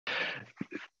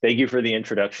Thank you for the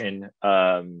introduction.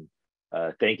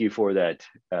 Thank you for that,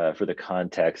 for the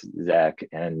context, Zach,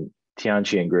 and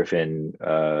Tianchi and Griffin,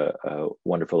 a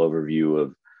wonderful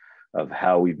overview of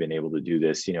how we've been able to do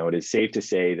this. You know, it is safe to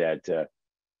say that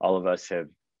all of us have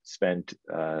spent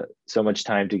so much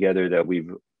time together that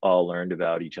we've all learned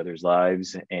about each other's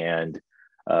lives, and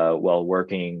while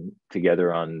working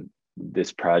together on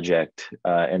this project.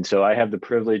 And so I have the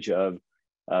privilege of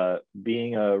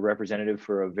being a representative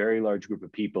for a very large group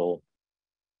of people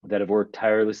that have worked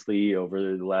tirelessly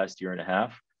over the last year and a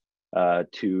half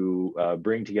to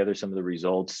bring together some of the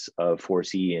results of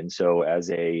 4C. And so as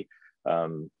a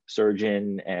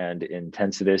surgeon and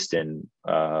intensivist and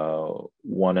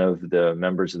one of the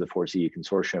members of the 4C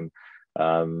consortium,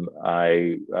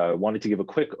 I wanted to give a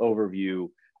quick overview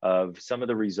of some of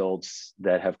the results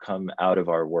that have come out of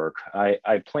our work.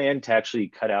 I plan to actually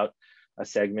cut out a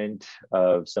segment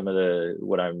of some of the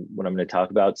what I'm going to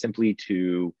talk about, simply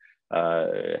to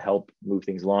help move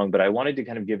things along. But I wanted to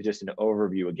kind of give just an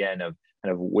overview again of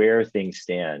kind of where things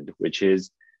stand, which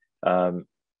is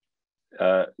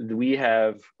we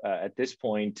have at this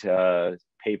point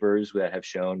papers that have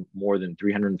shown more than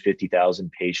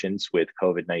 350,000 patients with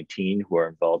COVID-19 who are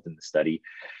involved in the study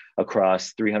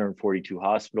across 342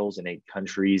 hospitals in 8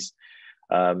 countries.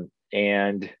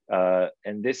 And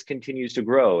this continues to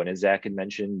grow. And as Zach had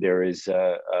mentioned, there is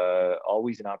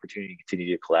always an opportunity to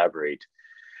continue to collaborate.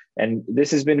 And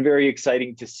this has been very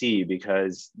exciting to see,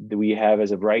 because we have,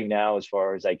 as of right now, as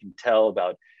far as I can tell,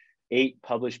 about 8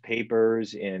 published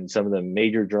papers in some of the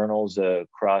major journals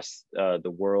across the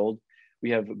world.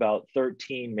 We have about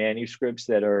 13 manuscripts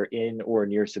that are in or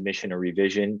near submission or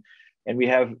revision. And we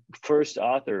have first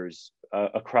authors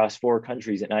across 4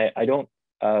 countries. And I don't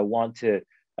want to,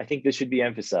 I think this should be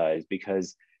emphasized,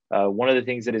 because one of the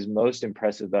things that is most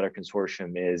impressive about our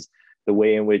consortium is the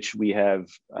way in which we have,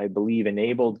 I believe,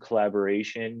 enabled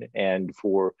collaboration, and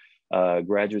for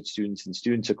graduate students and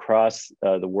students across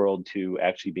the world to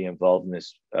actually be involved in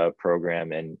this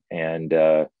program and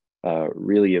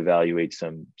really evaluate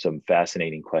some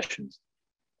fascinating questions.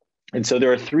 And so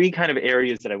there are 3 kind of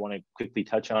areas that I want to quickly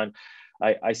touch on.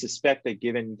 I suspect that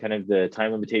given kind of the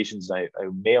time limitations, I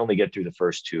may only get through the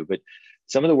first 2, but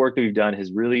some of the work that we've done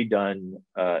has really done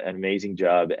an amazing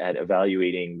job at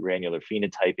evaluating granular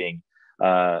phenotyping,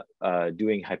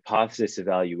 doing hypothesis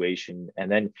evaluation, and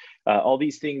then all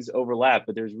these things overlap,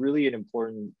 but there's really an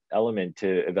important element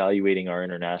to evaluating our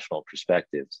international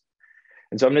perspectives.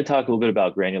 And so I'm going to talk a little bit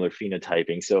about granular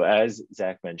phenotyping. So as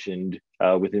Zach mentioned,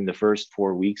 within the first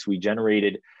 4 weeks, we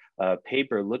generated a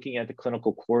paper looking at the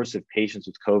clinical course of patients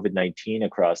with COVID-19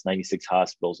 across 96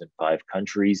 hospitals in 5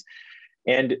 countries.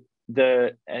 And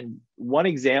one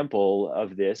example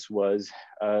of this was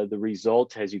the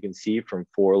result, as you can see, from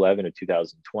 4/11 of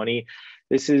 2020.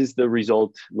 This is the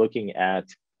result looking at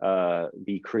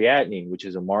the creatinine, which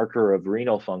is a marker of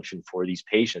renal function for these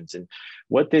patients. And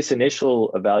what this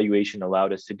initial evaluation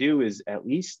allowed us to do is at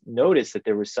least notice that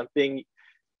there was something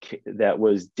that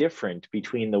was different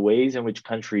between the ways in which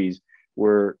countries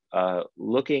were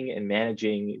looking and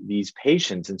managing these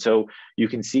patients. And so you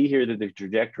can see here that the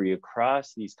trajectory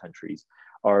across these countries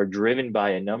are driven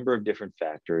by a number of different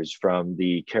factors, from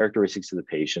the characteristics of the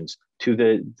patients to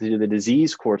the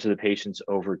disease course of the patients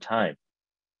over time.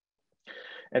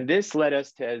 And this led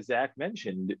us to, as Zach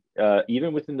mentioned,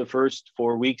 even within the first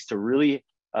 4 weeks, to really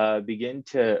begin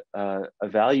to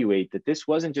evaluate that this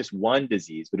wasn't just one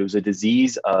disease, but it was a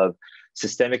disease of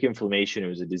systemic inflammation. It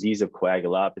was a disease of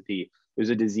coagulopathy. It was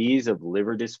a disease of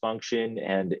liver dysfunction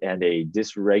and a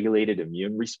dysregulated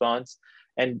immune response.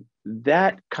 And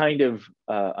that kind of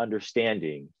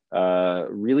understanding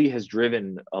really has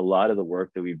driven a lot of the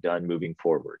work that we've done moving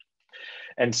forward.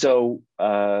 And so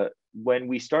when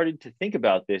we started to think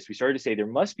about this, we started to say there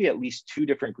must be at least 2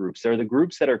 different groups. There are the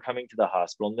groups that are coming to the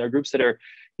hospital, and there are groups that are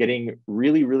getting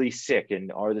really, really sick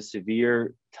and are the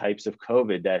severe types of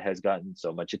COVID that has gotten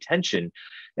so much attention.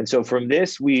 And so from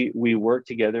this, we worked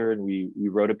together and we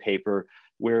wrote a paper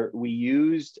where we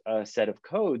used a set of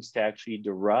codes to actually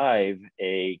derive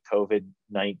a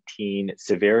COVID-19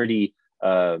 severity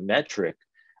metric.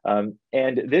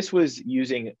 And this was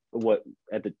using what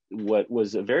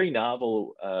was a very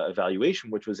novel evaluation,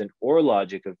 which was an OR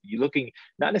logic of you looking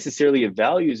not necessarily at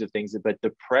values of things, but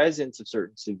the presence of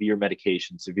certain severe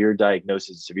medications, severe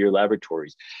diagnoses, severe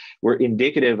laboratories were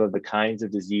indicative of the kinds of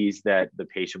disease that the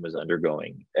patient was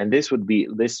undergoing. And this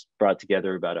brought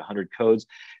together about 100 codes.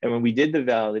 And when we did the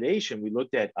validation, we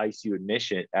looked at ICU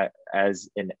admission as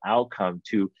an outcome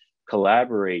to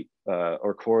collaborate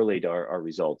or correlate our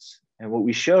results. And what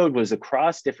we showed was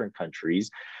across different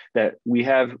countries that we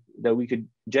could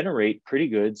generate pretty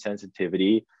good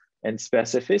sensitivity and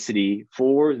specificity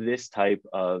for this type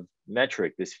of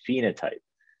metric, this phenotype.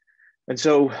 And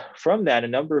so from that, a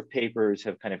number of papers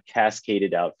have kind of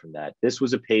cascaded out from that. This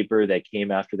was a paper that came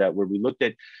after that where we looked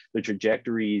at the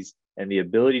trajectories and the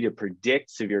ability to predict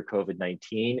severe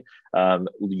COVID-19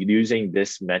 using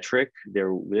this metric.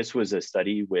 This was a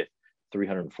study with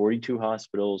 342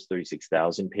 hospitals,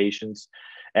 36,000 patients.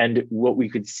 And what we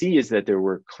could see is that there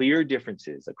were clear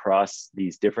differences across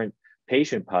these different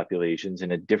patient populations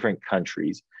in different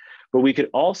countries. But we could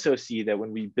also see that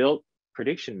when we built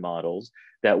prediction models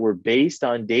that were based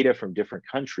on data from different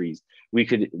countries,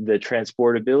 the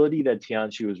transportability that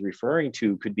Tianxi was referring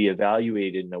to could be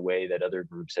evaluated in a way that other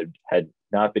groups had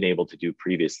not been able to do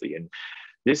previously. And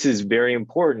this is very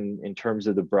important in terms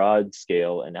of the broad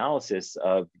scale analysis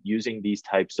of using these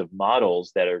types of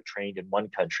models that are trained in one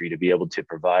country to be able to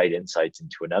provide insights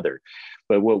into another.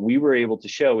 But what we were able to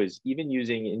show is even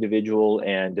using individual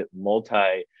and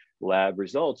multi-lab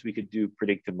results, we could do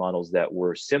predictive models that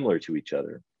were similar to each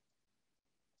other.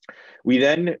 We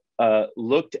then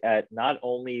looked at not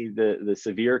only the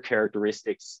severe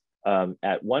characteristics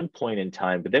at one point in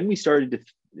time, but then we started to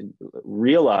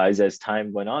realize as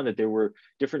time went on that there were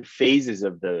different phases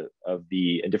of the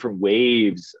different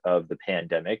waves of the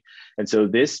pandemic. And so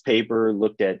this paper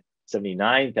looked at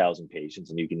 79,000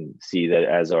 patients, and you can see that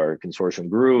as our consortium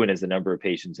grew and as the number of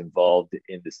patients involved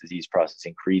in this disease process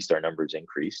increased, our numbers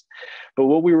increased. But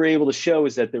what we were able to show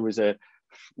is that there was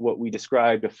what we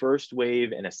described a first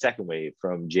wave and a second wave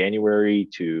from January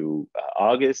to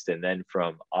August, and then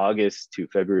from August to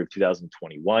February of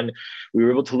 2021. We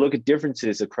were able to look at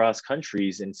differences across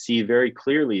countries and see very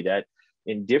clearly that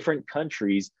in different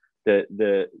countries,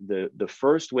 the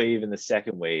first wave and the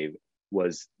second wave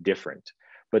was different.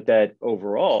 But that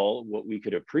overall, what we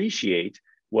could appreciate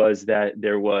was that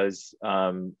there was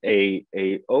a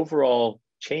overall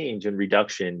change and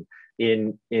reduction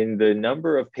in the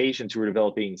number of patients who were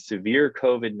developing severe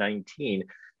COVID-19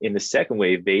 in the second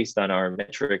wave based on our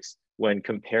metrics when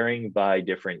comparing by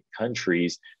different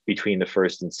countries between the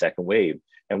first and second wave.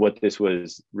 And what this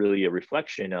was really a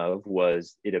reflection of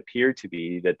was it appeared to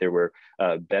be that there were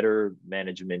better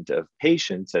management of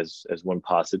patients as one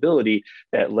possibility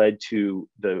that led to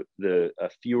a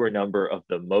fewer number of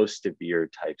the most severe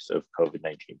types of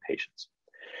COVID-19 patients.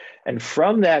 And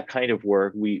from that kind of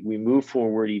work, we move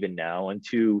forward even now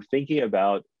into thinking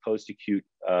about post-acute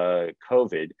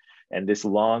COVID and this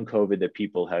long COVID that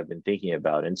people have been thinking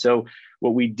about. And so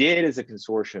what we did as a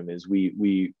consortium is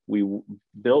we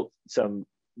built some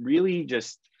really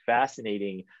just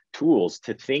fascinating tools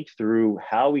to think through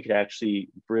how we could actually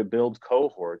build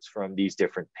cohorts from these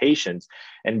different patients.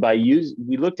 And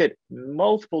we looked at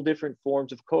multiple different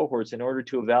forms of cohorts in order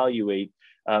to evaluate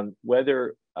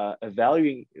whether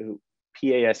evaluating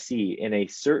PASC in a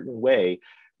certain way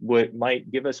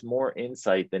might give us more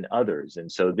insight than others.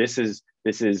 And so this is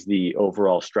the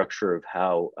overall structure of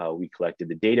how we collected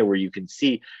the data, where you can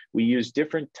see we use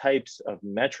different types of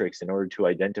metrics in order to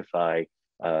identify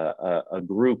a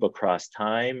group across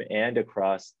time and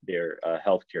across their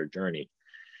healthcare journey.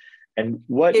 And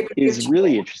what is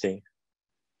really interesting,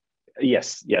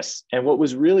 yes. And what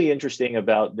was really interesting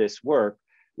about this work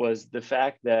was the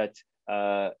fact that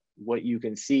what you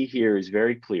can see here is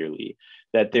very clearly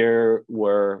that there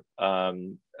were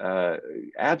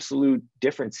absolute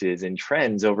differences in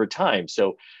trends over time.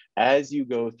 So as you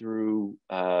go through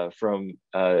from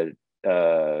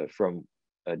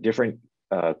different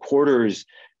quarters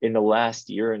in the last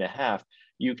year and a half,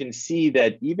 you can see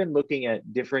that even looking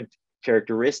at different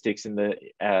characteristics in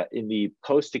the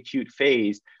post-acute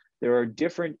phase, there are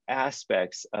different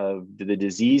aspects of the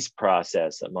disease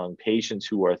process among patients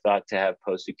who are thought to have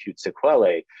post-acute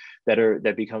sequelae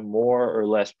that become more or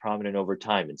less prominent over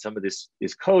time. And some of this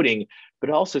is coding,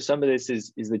 but also some of this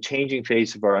is the changing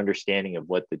face of our understanding of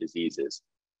what the disease is.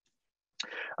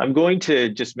 I'm going to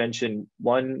just mention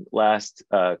one last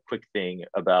quick thing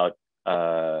about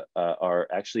our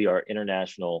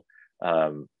international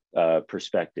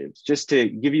perspectives, just to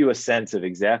give you a sense of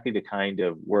exactly the kind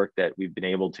of work that we've been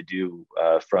able to do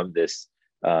from this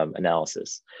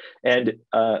analysis. And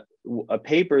a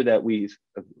paper that we've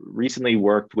recently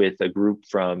worked with a group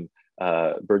from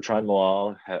Bertrand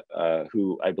Moal,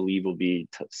 who I believe will be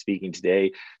speaking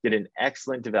today, did an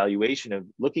excellent evaluation of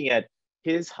looking at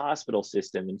his hospital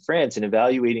system in France and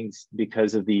evaluating,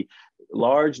 because of the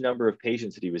large number of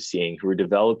patients that he was seeing who were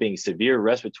developing severe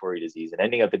respiratory disease and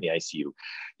ending up in the ICU.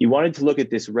 He wanted to look at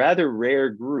this rather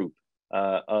rare group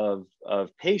of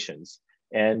patients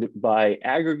And by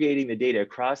aggregating the data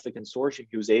across the consortium,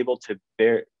 he was able to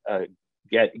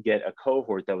get a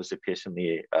cohort that was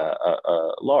sufficiently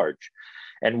large.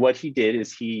 And what he did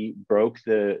is he broke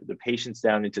the patients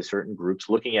down into certain groups,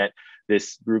 looking at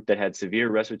this group that had severe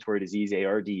respiratory disease,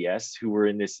 ARDS, who were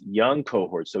in this young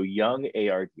cohort, so young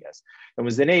ARDS, and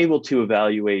was then able to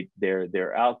evaluate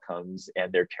their outcomes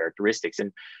and their characteristics.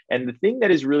 And the thing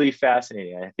that is really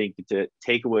fascinating, I think, to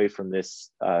take away from this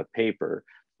paper,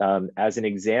 as an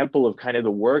example of kind of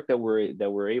the work that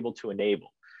we're able to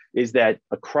enable, is that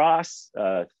across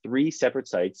 3 separate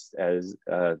sites,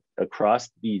 across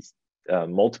these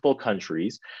multiple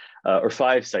countries, or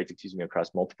 5 sites, excuse me,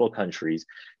 across multiple countries,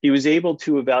 he was able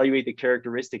to evaluate the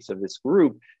characteristics of this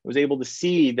group, was able to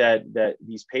see that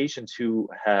these patients who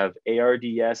have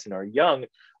ARDS and are young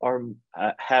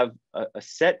have a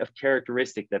set of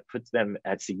characteristics that puts them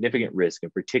at significant risk, in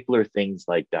particular things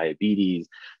like diabetes,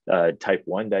 type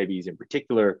 1 diabetes in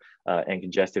particular, and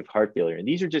congestive heart failure. And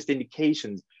these are just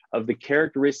indications of the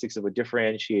characteristics of what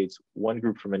differentiates one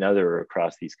group from another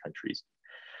across these countries.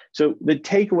 So the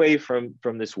takeaway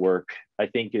from this work, I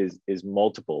think, is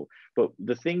multiple. But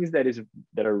the things that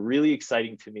are really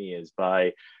exciting to me is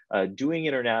by doing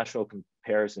international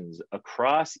comparisons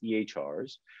across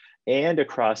EHRs and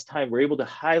across time, we're able to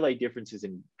highlight differences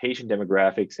in patient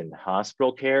demographics and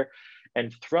hospital care.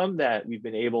 And from that, we've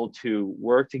been able to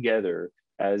work together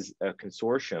as a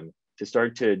consortium to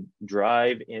start to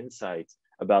drive insights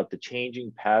about the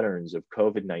changing patterns of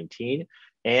COVID-19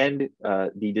 and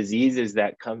the diseases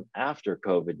that come after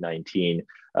COVID-19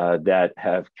 that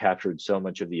have captured so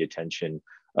much of the attention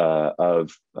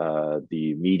of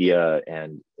the media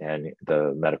and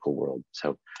the medical world.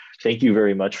 So thank you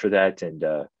very much for that. And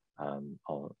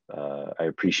I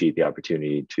appreciate the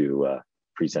opportunity to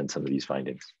present some of these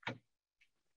findings.